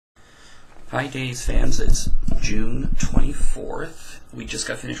Hi Days fans, it's June 24th. We just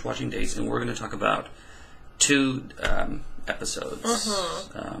got finished watching Days and we're going to talk about two episodes.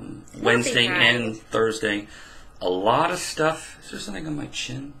 Wednesday and Thursday. A lot of stuff. Is there something on my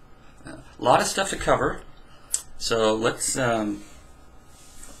chin? A lot of stuff to cover. So let's zip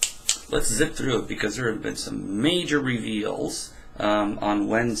through it because there have been some major reveals on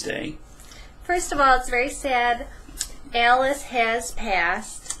Wednesday. First of all, it's very sad. Alice has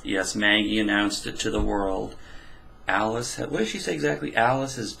passed. Yes, Maggie announced it to the world. Alice, what did she say exactly?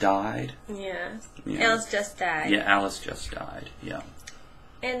 Alice has died? Yeah. Alice just died. Yeah, Alice just died, yeah.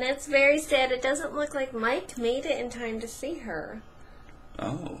 And that's very sad. It doesn't look like Mike made it in time to see her.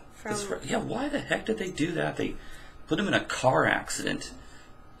 Oh. Yeah, why the heck did they do that? They put him in a car accident.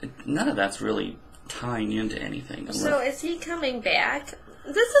 None of that's really tying into anything. So is he coming back?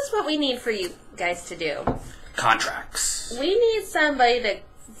 This is what we need for you guys to do. Contracts. We need somebody to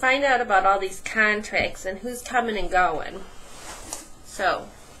find out about all these contracts and who's coming and going. So,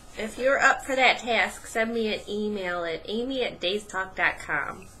 if you're up for that task, send me an email at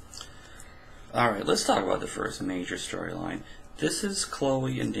amy@daystalk.com. Alright, let's talk about the first major storyline. This is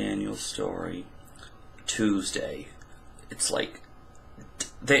Chloe and Daniel's story. Tuesday. It's like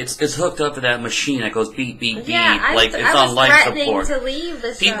it's hooked up to that machine that goes beep, beep, beep. Like it's on life support. To leave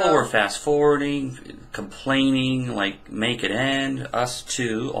the People show. were fast forwarding, complaining, like make it end. Us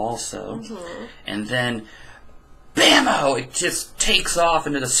too, also. And then, bammo! It just takes off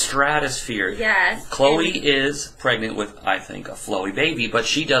into the stratosphere. Yes. Chloe is pregnant with, I think, a flowy baby, but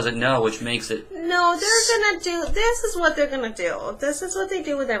she doesn't know, which makes it. No, they're gonna do. This is what they're gonna do. This is what they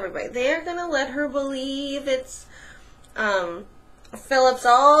do with everybody. They're gonna let her believe it's Phillips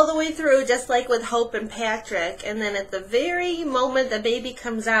all the way through, just like with Hope and Patrick, and then at the very moment the baby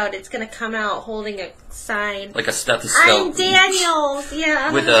comes out, it's gonna come out holding a sign, like a stethoscope. I'm Daniel.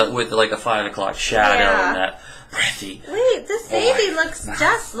 Yeah. With like a 5 o'clock shadow and that breathy. Wait, this baby looks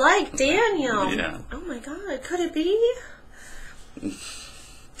just like Daniel. Yeah. Oh my God, could it be?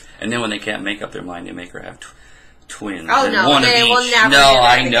 And then when they can't make up their mind, they make her have twins. Oh and no, one they of will each. never do No, that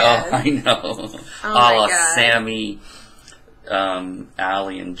I know, again. I know. Oh my God. Sammy,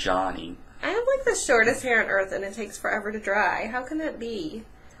 Allie, and Johnny. I have like the shortest hair on earth, and it takes forever to dry. How can that be?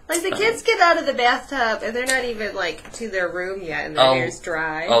 Like the kids get out of the bathtub, and they're not even like to their room yet, and their hair's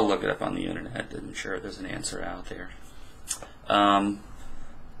dry. I'll look it up on the internet. I'm sure there's an answer out there.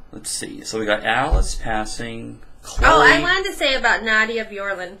 Let's see. So we got Alice passing. Chloe. Oh, I wanted to say about Nadia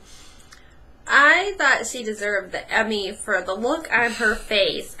Bjorlin. I thought she deserved the Emmy for the look on her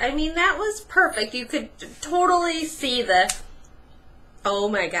face. I mean, that was perfect. You could totally see the, oh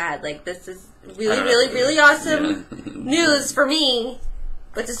my God, like this is really awesome news for me.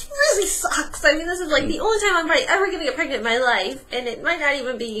 But this really sucks. I mean, this is like the only time I'm probably ever going to get pregnant in my life. And it might not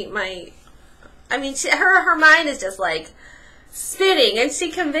even be my, I mean, her mind is just like spinning. And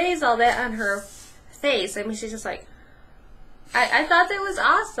she conveys all that on her face. I mean, she's just like, I thought that was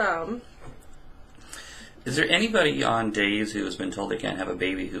awesome. Is there anybody on Days who has been told they can't have a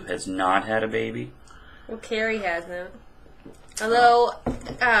baby who has not had a baby? Well, Carrie hasn't. Although,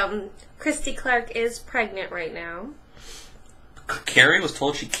 Christy Clark is pregnant right now. Carrie was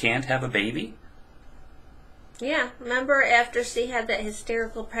told she can't have a baby? Yeah. Remember after she had that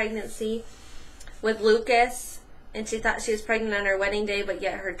hysterical pregnancy with Lucas, and she thought she was pregnant on her wedding day, but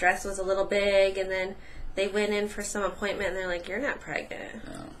yet her dress was a little big, and then they went in for some appointment, and they're like, you're not pregnant.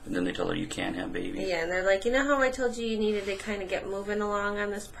 Oh. And then they told her you can't have babies. Yeah, and they're like, you know how I told you needed to kind of get moving along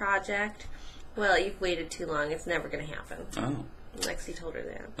on this project? Well, you've waited too long. It's never going to happen. Oh. Lexi told her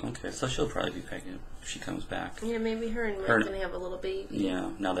that. Okay, so she'll probably be pregnant if she comes back. Yeah, maybe her and Mike's going to have a little baby.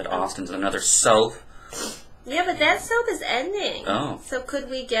 Yeah, now that Austin's another soap. Yeah, but that soap is ending. Oh. So could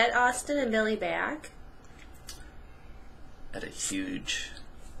we get Austin and Billy back? At a huge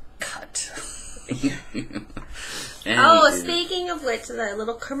cut. Oh, speaking of which, the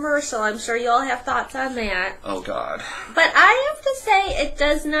little commercial, I'm sure you all have thoughts on that. Oh, God. But I have to say, it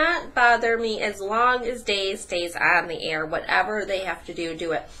does not bother me as long as Days stays on the air. Whatever they have to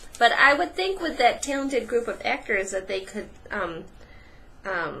do it. But I would think with that talented group of actors that they could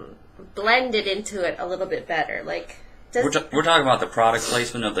blend it into it a little bit better. Like, we're talking about the product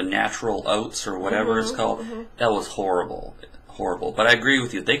placement of the natural oats or whatever it's called. That was horrible. Horrible. But I agree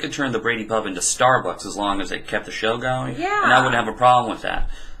with you. They could turn the Brady Pub into Starbucks as long as they kept the show going. Yeah. And I wouldn't have a problem with that.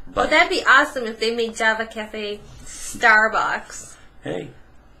 But well, that'd be awesome if they made Java Cafe Starbucks. Hey.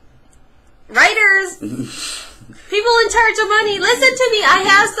 Writers! People in charge of money, listen to me. I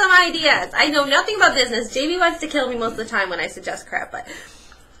have some ideas. I know nothing about business. JB wants to kill me most of the time when I suggest crap, but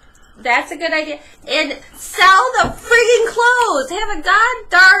That's a good idea. And sell the friggin' clothes. Have a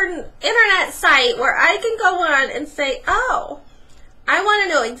god-darn internet site where I can go on and say, oh, I want to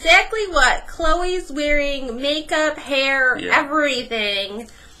know exactly what Chloe's wearing, makeup, hair, everything.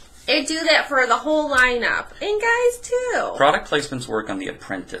 And do that for the whole lineup. And guys, too. Product placements work on The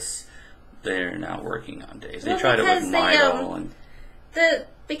Apprentice. They're not working on Days. They tried it with Milo.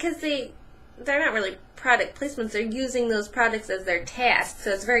 Because they're not really product placements. They're using those products as their task. So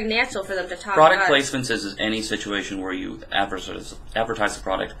it's very natural for them to talk product about placements is any situation where you advertise the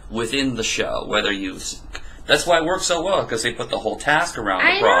product within the show. Whether you... That's why it works so well, because they put the whole task around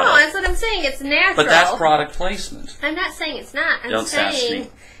the product. I know, that's what I'm saying. It's natural. But that's product placement. I'm not saying it's not. I'm Don't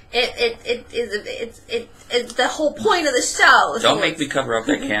saying it's the whole point of the show. Don't make me cover up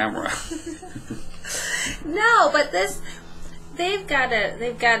that camera. No, but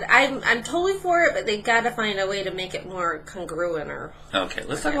I'm totally for it, but they've got to find a way to make it more congruent. Okay,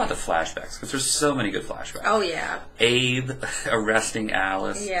 let's talk about the flashbacks, because there's so many good flashbacks. Oh, yeah. Abe arresting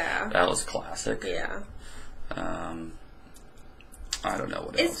Alice. Yeah. That was classic. Yeah. I don't know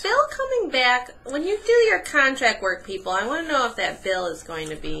what else. Is Bill coming back? When you do your contract work, people, I want to know if that Bill is going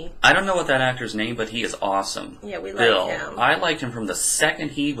to be... I don't know what that actor's name, but he is awesome. Yeah, we Bill. like him. I liked him from the second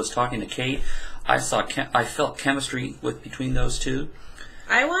he was talking to Kate. I felt chemistry between those two.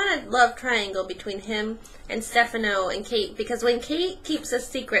 I want a love triangle between him and Stefano and Kate, because when Kate keeps a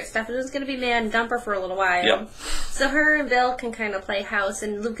secret, Stefano's going to be mad and dump her for a little while. Yep. So her and Bill can kind of play house,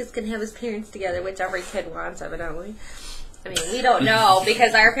 and Lucas can have his parents together, which every kid wants, evidently. I mean, we don't know,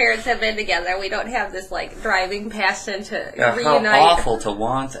 because our parents have been together. We don't have this, like, driving passion to reunite. How awful to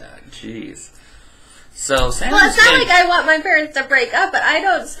want that. Jeez. So Sammy's well, it's not like I want my parents to break up, but I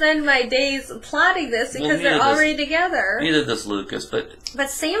don't spend my days plotting this because they're already together. Neither does Lucas, but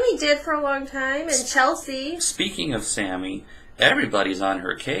Sammy did for a long time, and Chelsea. Speaking of Sammy, everybody's on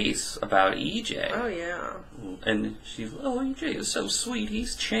her case about EJ. Oh, yeah. And she's, EJ is so sweet.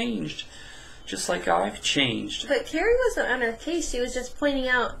 He's changed. Just like I've changed. But Carrie wasn't on her case. She was just pointing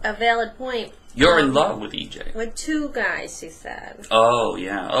out a valid point. You're in love with EJ. With two guys, she said. Oh,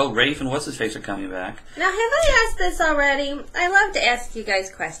 yeah. Oh, Rafe and What's-His-Face are coming back. Now, have I asked this already? I love to ask you guys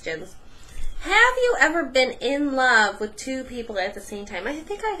questions. Have you ever been in love with two people at the same time? I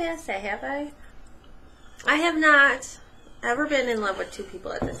think I've asked that, have I? I have not ever been in love with two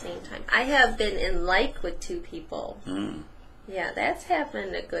people at the same time. I have been in like with two people. Mm. Yeah, that's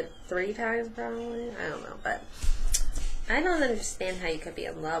happened a good 3 times probably. I don't know, but I don't understand how you could be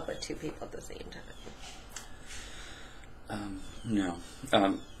in love with two people at the same time. No.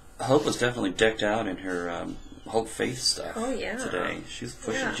 Hope was definitely decked out in her Hope Faith stuff. Oh, yeah. Today. She's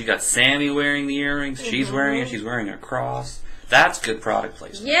pushing. Yeah. She got Sammy wearing the earrings. She's wearing it. She's wearing a cross. That's good product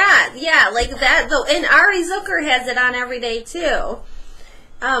placement. Yeah, like that. Though, and Ari Zucker has it on every day, too.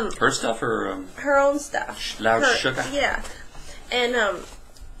 Her stuff or... her own stuff. Loud Sugar? Yeah. And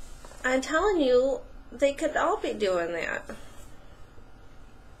I'm telling you, they could all be doing that.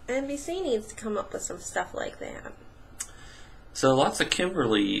 NBC needs to come up with some stuff like that. So lots of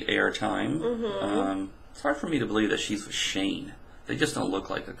Kimberly airtime. Mm-hmm. It's hard for me to believe that she's with Shane. They just don't look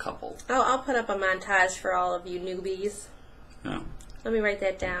like a couple. Oh, I'll put up a montage for all of you newbies. No. Let me write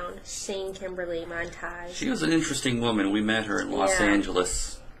that down. Shane Kimberly montage. She was an interesting woman. We met her in Los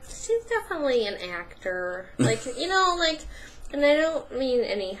Angeles. She's definitely an actor. Like, and I don't mean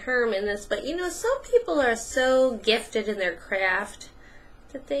any harm in this, but, some people are so gifted in their craft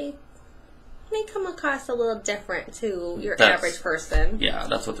that they may come across a little different to your average person. Yeah,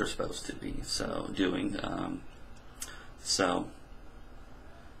 that's what they're supposed to be.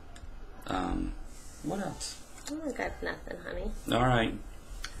 What else? Oh, I got nothing, honey. All right.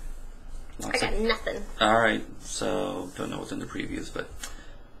 I got nothing. All right, so don't know what's in the previews, but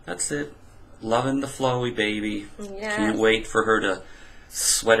that's it. Loving the flowy baby. Yeah. Can't wait for her to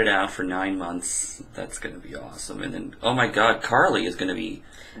sweat it out for 9 months. That's going to be awesome. And then, oh my God, Carly is going to be...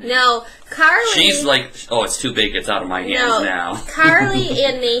 No, Carly... She's like, oh, it's too big. It's out of my hands now. Carly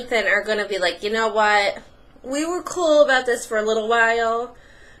and Nathan are going to be like, you know what? We were cool about this for a little while,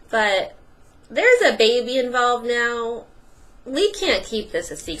 but there's a baby involved now. We can't keep this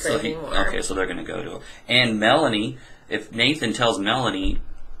a secret anymore. Okay, so they're going to go to... And Melanie, if Nathan tells Melanie...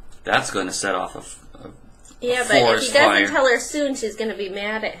 That's going to set off a yeah, but if he doesn't tell her soon, she's going to be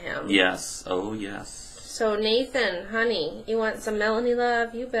mad at him. Yes. Oh, yes. So, Nathan, honey, you want some Melanie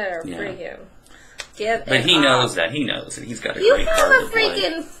love? You better freaking But he knows that. He knows that he's got a great card to play. You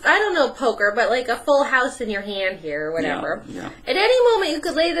have a freaking, I don't know, poker, but like a full house in your hand here or whatever. Yeah. At any moment, you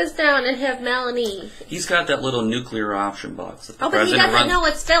could lay this down and have Melanie. He's got that little nuclear option box. But he doesn't know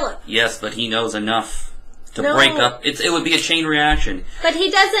it's Philip. Yes, but he knows enough to break up. It would be a chain reaction. But he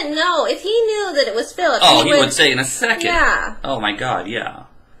doesn't know. If he knew that it was Philip, oh, he would say in a second. Yeah. Oh my God, yeah.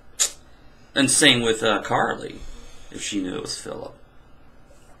 And same with Carly, if she knew it was Philip.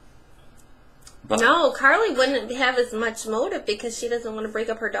 But no, Carly wouldn't have as much motive because she doesn't want to break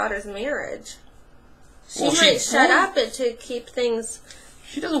up her daughter's marriage. She might shut up to keep things...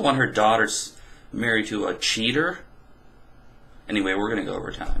 She doesn't want her daughters married to a cheater. Anyway, we're going to go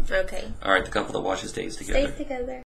over time. Okay. All right, the couple that watches Days together. Stays together.